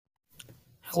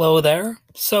Hello there.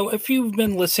 So, if you've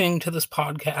been listening to this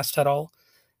podcast at all,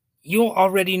 you'll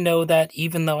already know that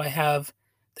even though I have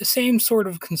the same sort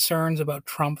of concerns about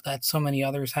Trump that so many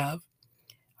others have,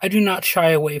 I do not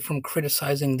shy away from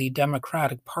criticizing the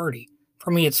Democratic Party.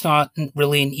 For me, it's not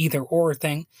really an either or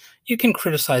thing. You can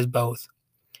criticize both.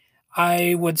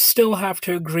 I would still have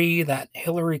to agree that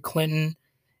Hillary Clinton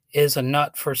is a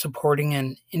nut for supporting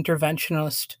an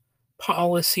interventionist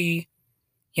policy,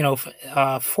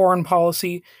 foreign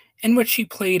policy in which she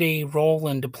played a role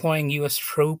in deploying U.S.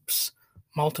 troops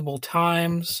multiple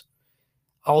times.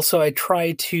 Also, I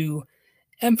try to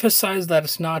emphasize that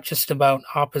it's not just about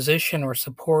opposition or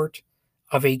support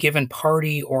of a given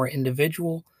party or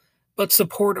individual, but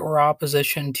support or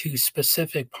opposition to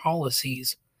specific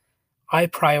policies. I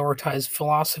prioritize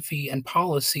philosophy and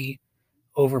policy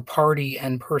over party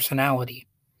and personality.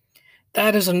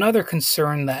 That is another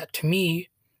concern that, to me,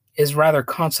 is rather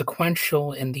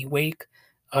consequential in the wake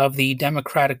of the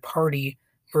Democratic Party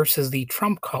versus the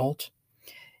Trump cult.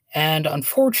 And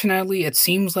unfortunately, it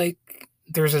seems like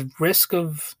there's a risk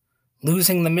of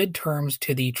losing the midterms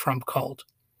to the Trump cult.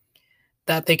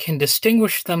 That they can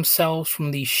distinguish themselves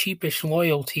from the sheepish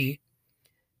loyalty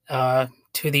to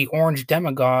the orange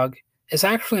demagogue is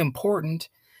actually important.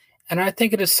 And I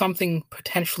think it is something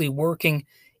potentially working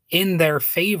in their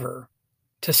favor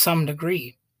to some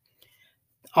degree.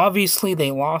 Obviously,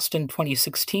 they lost in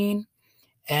 2016,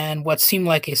 and what seemed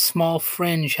like a small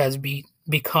fringe has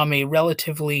become a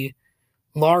relatively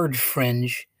large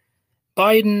fringe.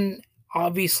 Biden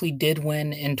obviously did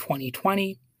win in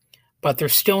 2020, but they're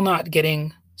still not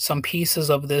getting some pieces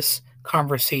of this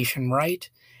conversation right.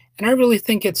 And I really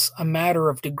think it's a matter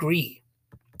of degree.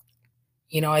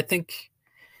 I think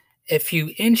if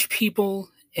you inch people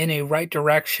in a right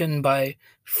direction by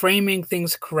framing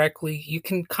things correctly, you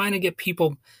can kind of get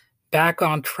people back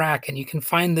on track. And you can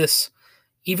find this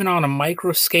even on a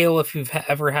micro scale if you've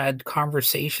ever had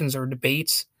conversations or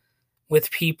debates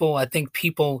with people. I think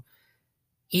people,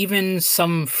 even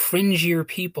some fringier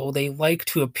people, they like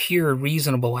to appear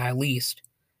reasonable at least,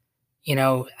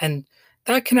 and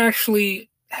that can actually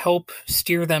help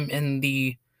steer them in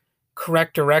the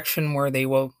correct direction where they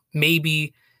will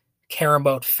maybe care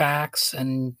about facts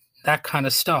and that kind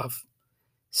of stuff.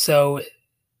 So,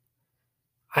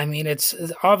 I mean, it's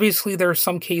obviously there are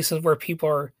some cases where people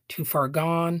are too far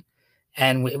gone,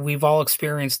 and we've all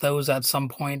experienced those at some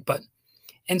point. But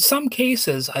in some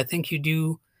cases, I think you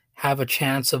do have a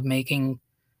chance of making,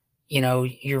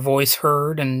 your voice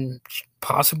heard and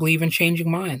possibly even changing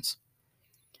minds.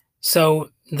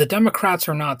 So the Democrats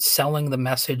are not selling the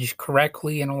message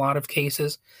correctly in a lot of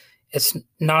cases. It's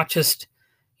not just,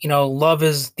 love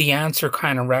is the answer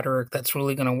kind of rhetoric that's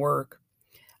really going to work.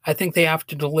 I think they have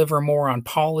to deliver more on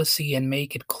policy and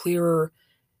make it clearer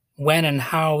when and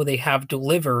how they have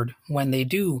delivered when they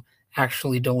do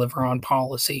actually deliver on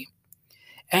policy.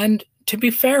 And to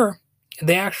be fair,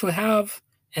 they actually have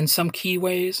in some key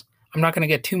ways. I'm not going to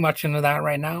get too much into that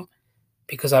right now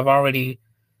because I've already,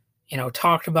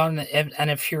 talked about it. And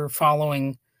if you're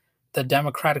following the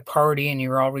Democratic Party and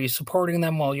you're already supporting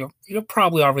them, well, you'll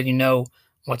probably already know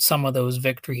what some of those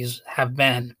victories have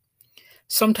been.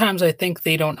 Sometimes I think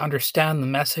they don't understand the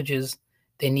messages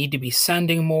they need to be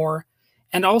sending more,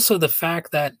 and also the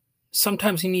fact that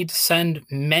sometimes you need to send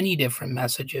many different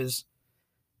messages.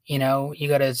 You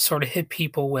got to sort of hit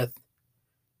people with,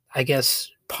 I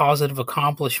guess, positive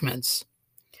accomplishments.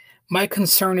 My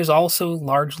concern is also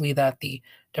largely that the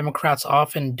Democrats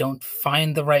often don't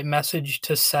find the right message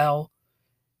to sell,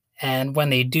 and when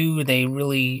they do, they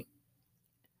really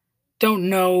don't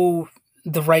know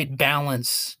the right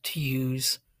balance to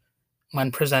use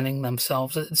when presenting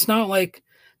themselves. It's not like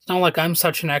I'm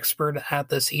such an expert at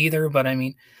this either, but I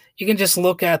mean, you can just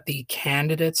look at the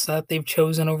candidates that they've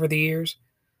chosen over the years.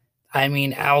 I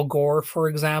mean, Al Gore, for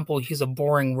example, he's a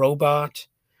boring robot.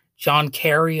 John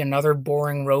Kerry, another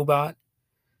boring robot.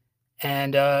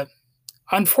 And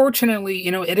unfortunately,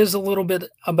 it is a little bit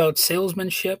about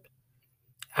salesmanship.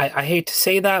 I hate to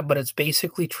say that, but it's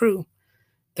basically true.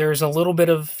 There's a little bit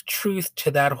of truth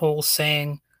to that whole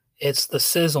saying, it's the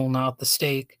sizzle, not the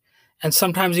steak. And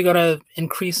sometimes you got to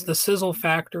increase the sizzle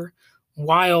factor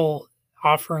while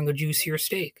offering a juicier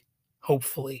steak,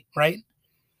 hopefully, right?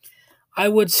 I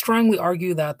would strongly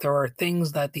argue that there are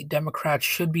things that the Democrats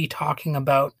should be talking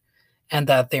about and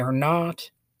that they are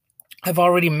not. I've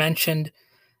already mentioned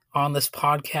on this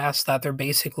podcast that they're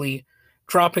basically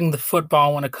dropping the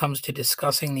football when it comes to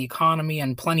discussing the economy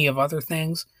and plenty of other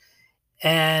things.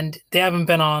 And they haven't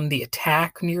been on the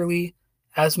attack nearly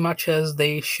as much as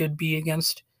they should be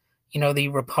against, the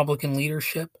Republican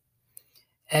leadership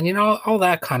and, all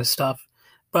that kind of stuff.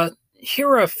 But here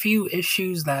are a few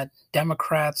issues that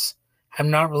Democrats have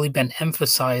not really been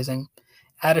emphasizing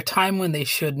at a time when they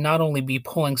should not only be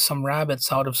pulling some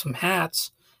rabbits out of some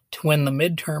hats to win the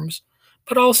midterms,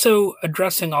 but also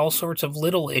addressing all sorts of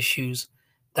little issues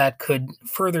that could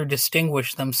further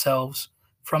distinguish themselves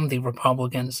from the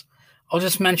Republicans. I'll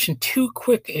just mention two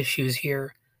quick issues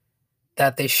here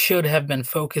that they should have been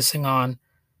focusing on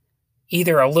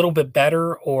either a little bit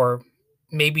better or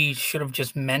maybe should have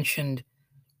just mentioned,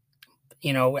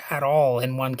 at all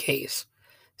in one case.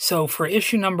 So for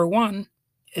issue number one,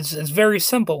 it's very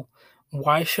simple.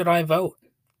 Why should I vote?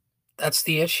 That's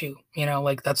the issue.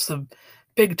 Like that's the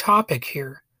big topic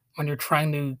here when you're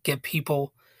trying to get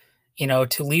people,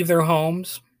 to leave their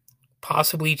homes,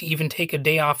 possibly to even take a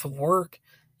day off of work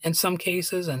in some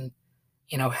cases and,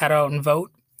 head out and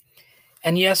vote.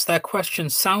 And yes, that question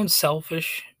sounds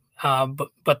selfish,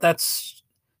 but that's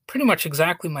pretty much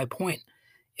exactly my point.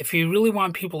 If you really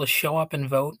want people to show up and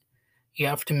vote, you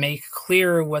have to make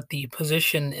clear what the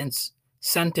position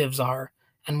incentives are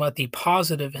and what the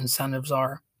positive incentives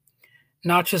are,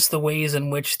 not just the ways in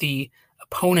which the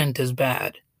opponent is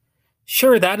bad.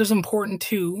 Sure, that is important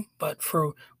too, but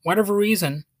for whatever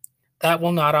reason, that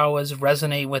will not always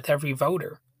resonate with every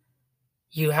voter.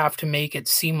 You have to make it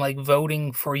seem like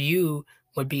voting for you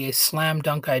would be a slam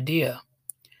dunk idea.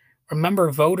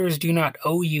 Remember, voters do not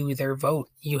owe you their vote,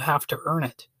 you have to earn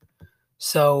it.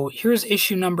 So here's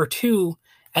issue number two.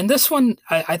 And this one,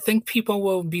 I think people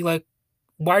will be like,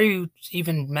 why are you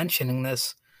even mentioning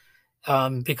this?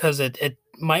 Because it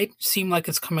might seem like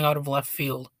it's coming out of left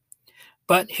field.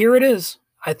 But here it is.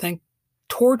 I think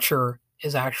torture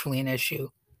is actually an issue.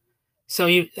 So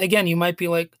you might be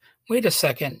like, wait a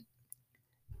second,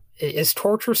 is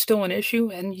torture still an issue?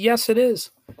 And yes, it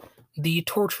is. The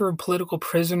torture of political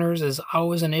prisoners is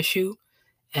always an issue,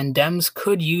 and Dems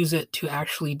could use it to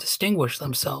actually distinguish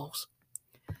themselves.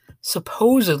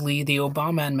 Supposedly, the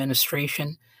Obama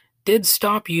administration did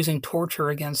stop using torture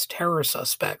against terror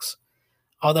suspects,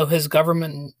 although his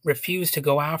government refused to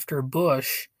go after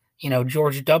Bush,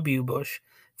 George W. Bush,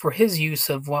 for his use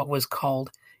of what was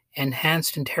called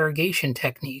enhanced interrogation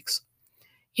techniques.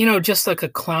 Just like a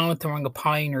clown throwing a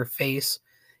pie in your face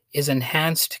is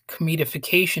enhanced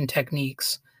commodification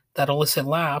techniques that elicit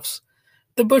laughs.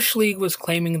 The Bush League was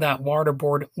claiming that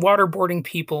waterboarding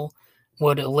people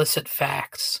would elicit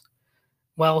facts.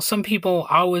 Well, some people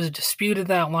always disputed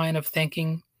that line of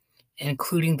thinking,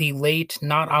 including the late,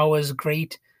 not always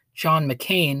great John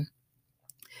McCain.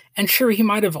 And sure, he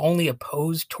might have only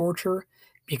opposed torture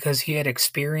because he had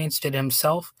experienced it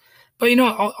himself. But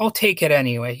I'll take it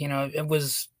anyway. It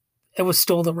was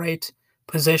still the right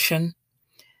position.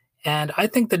 And I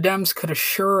think the Dems could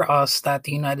assure us that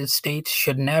the United States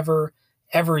should never,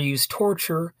 ever use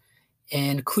torture,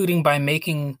 including by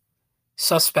making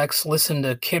suspects listen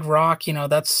to Kid Rock.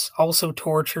 That's also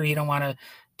torture. You don't want to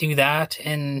do that.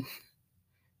 And,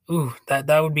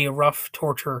 that would be a rough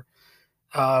torture.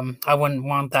 I wouldn't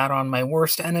want that on my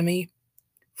worst enemy,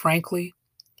 frankly.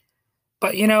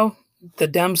 But, the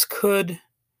Dems could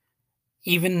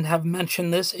even have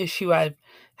mentioned this issue. I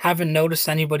haven't noticed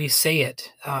anybody say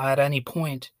it at any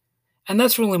point. And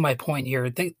that's really my point here.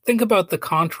 Think about the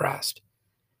contrast.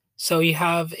 So you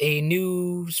have a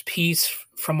news piece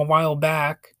from a while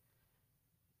back,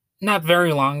 not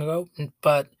very long ago,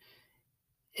 but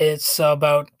it's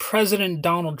about President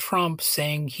Donald Trump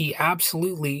saying he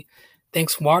absolutely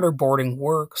thinks waterboarding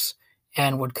works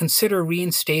and would consider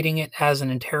reinstating it as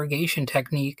an interrogation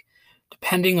technique,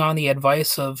 depending on the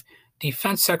advice of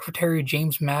Defense Secretary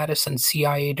James Mattis and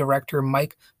CIA Director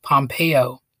Mike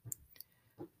Pompeo.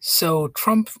 So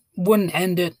Trump wouldn't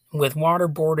end it with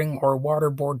waterboarding or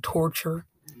waterboard torture.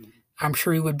 I'm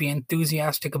sure he would be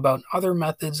enthusiastic about other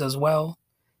methods as well,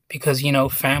 because,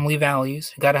 family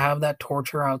values. You got to have that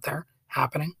torture out there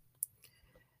happening.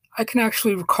 I can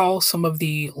actually recall some of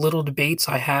the little debates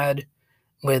I had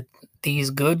with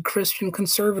these good Christian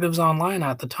conservatives online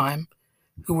at the time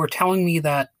who were telling me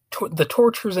that the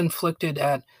tortures inflicted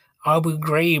at Abu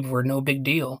Ghraib were no big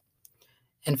deal.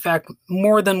 In fact,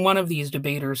 more than one of these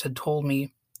debaters had told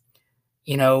me,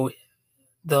 the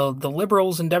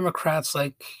liberals and Democrats,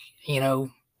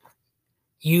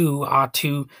 you ought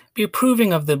to be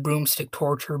approving of the broomstick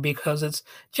torture because it's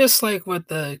just like what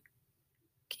the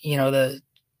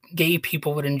gay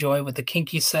people would enjoy with the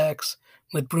kinky sex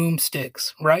with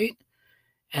broomsticks, right?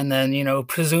 And then,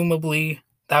 presumably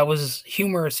that was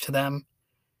humorous to them.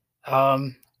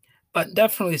 But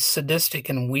definitely sadistic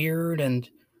and weird, and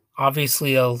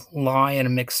obviously a lie and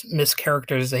a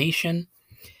mischaracterization,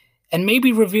 and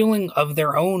maybe revealing of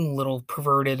their own little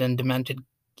perverted and demented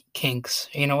kinks.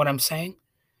 You know what I'm saying?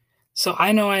 So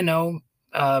I know,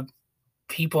 uh,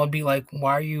 people would be like,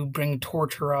 why are you bringing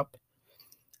torture up?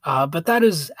 But that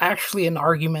is actually an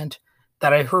argument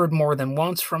that I heard more than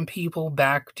once from people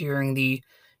back during the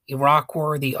Iraq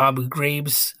War, the Abu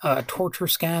Ghraib's torture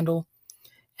scandal.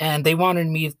 And they wanted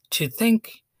me to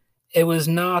think it was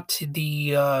not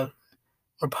the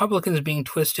Republicans being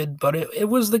twisted, but it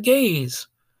was the gays.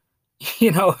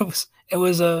 It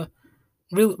was a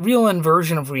real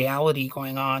inversion of reality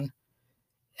going on,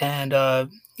 and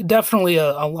definitely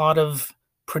a lot of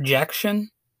projection.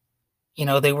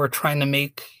 They were trying to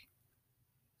make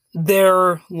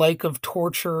their like of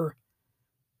torture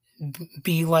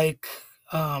be like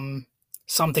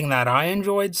something that I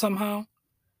enjoyed somehow.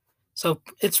 So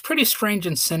it's pretty strange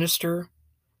and sinister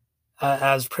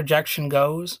as projection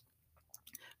goes.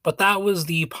 But that was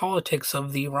the politics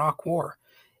of the Iraq War.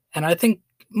 And I think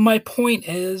my point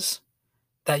is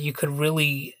that you could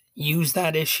really use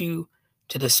that issue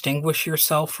to distinguish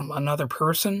yourself from another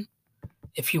person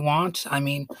if you want. I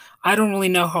mean, I don't really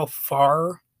know how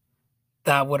far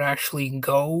that would actually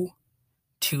go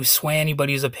to sway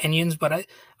anybody's opinions, but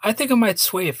I think it might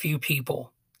sway a few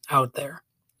people out there.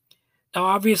 Now,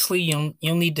 obviously, you'll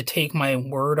need to take my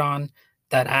word on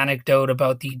that anecdote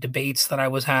about the debates that I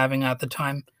was having at the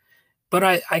time, but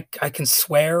I can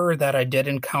swear that I did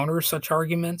encounter such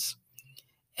arguments.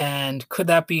 And could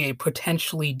that be a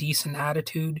potentially decent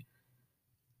attitude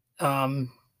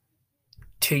um,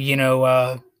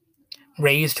 to,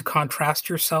 raise to contrast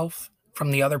yourself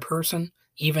from the other person,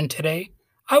 even today?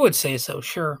 I would say so,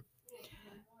 sure.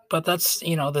 But that's,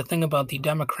 the thing about the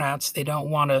Democrats. They don't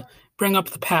want to bring up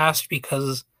the past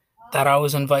because that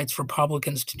always invites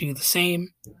Republicans to do the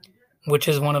same, which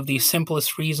is one of the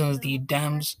simplest reasons the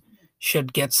Dems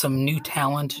should get some new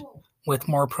talent with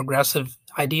more progressive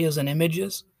ideas and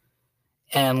images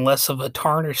and less of a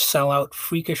tarnished, sellout,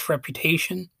 freakish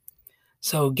reputation.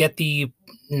 So get the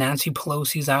Nancy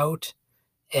Pelosi's out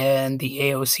and the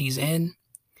AOC's in.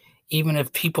 Even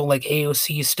if people like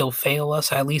AOC still fail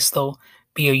us, at least they'll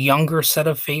be a younger set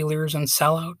of failures and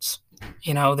sellouts.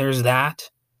 There's that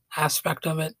aspect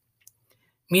of it.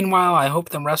 Meanwhile, I hope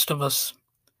the rest of us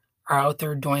are out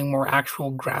there doing more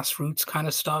actual grassroots kind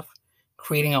of stuff,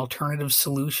 creating alternative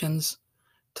solutions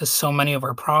to so many of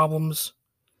our problems,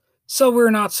 so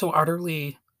we're not so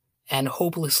utterly and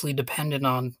hopelessly dependent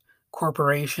on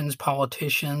corporations,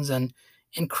 politicians, and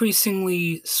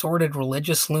increasingly sordid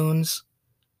religious loons.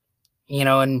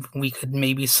 And we could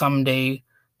maybe someday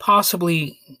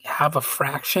possibly have a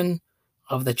fraction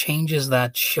of the changes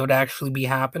that should actually be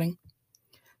happening.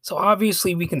 So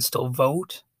obviously we can still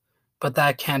vote, but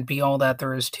that can't be all that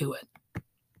there is to it.